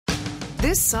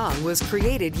This song was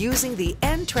created using the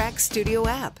N-Track Studio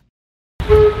app.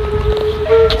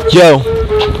 Yo,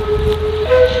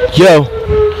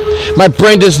 my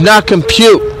brain does not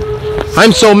compute.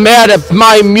 I'm so mad that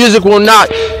my music will not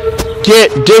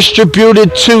get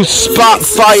distributed to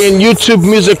Spotify and YouTube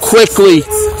Music quickly.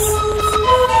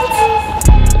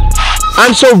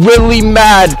 I'm so really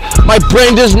mad. My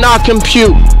brain does not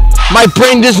compute. My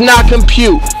brain does not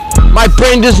compute. My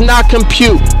brain does not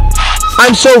compute.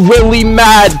 I'm so really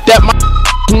mad that my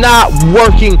is not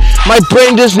working. My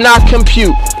brain does not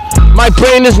compute. My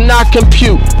brain does not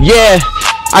compute. Yeah,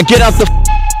 I get out the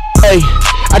way.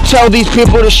 I tell these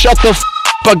people to shut the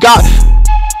I got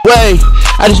way.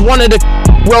 I just wanted to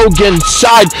Rogan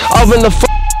side of in the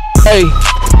way.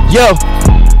 Yo.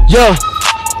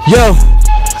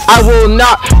 I will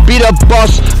not be the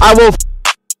boss. I will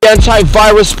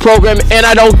antivirus program, and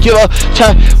I don't give a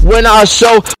when I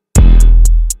so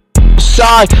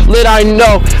lit. I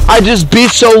know I just be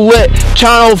so lit.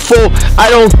 Channel full. I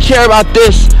don't care about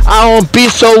this. I don't be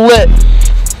so lit.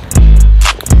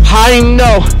 I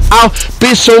know I'll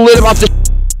be so lit about this.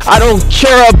 I don't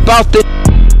care about this.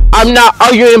 I'm not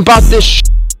arguing about this.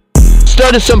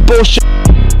 Started some bullshit.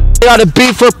 I gotta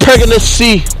be for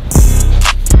pregnancy.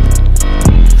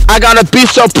 I gotta be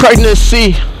so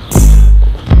pregnancy.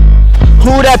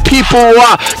 Who that people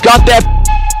are got that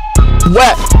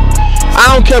wet.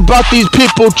 I don't care about these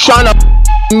people trying to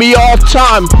me all the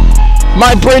time.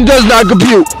 My brain does not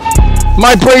compute.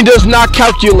 My brain does not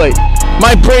calculate.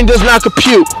 My brain does not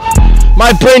compute.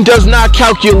 My brain does not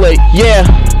calculate. Yeah.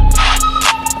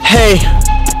 Hey,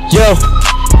 yo.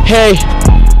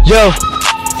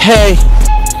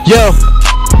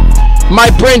 My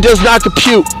brain does not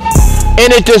compute,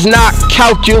 and it does not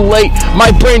calculate. My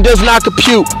brain does not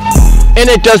compute, and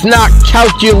it does not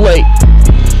calculate.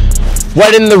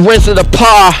 Right in the rinse of the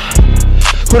paw.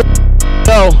 Who the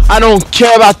no, I don't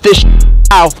care about this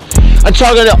now. I'm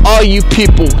talking to all you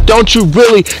people. Don't you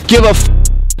really give a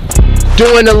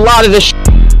doing a lot of this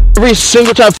every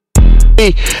single time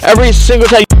every single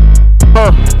time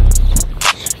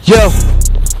yo,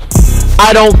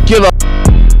 I don't give a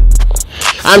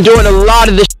I'm doing a lot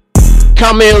of this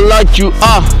coming like you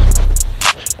are.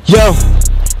 Yeah.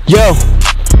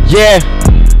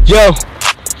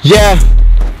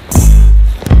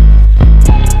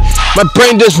 My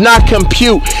brain does not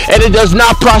compute, and it does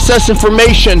not process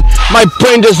information. My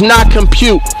brain does not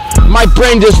compute. My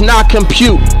brain does not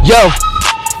compute. Yo,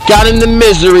 got in the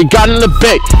misery, got in the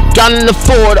bait, got in the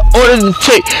Ford, ordered the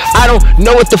tape. I don't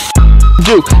know what the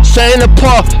do. Saying the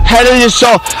Paul, head of your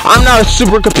soul. I'm not a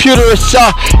supercomputer, it's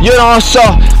you know, so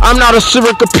I'm not a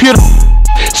supercomputer.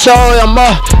 So I'm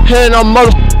hitting a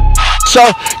mother. So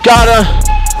gotta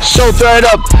so thread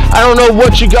up. I don't know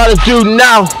what you gotta do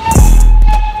now.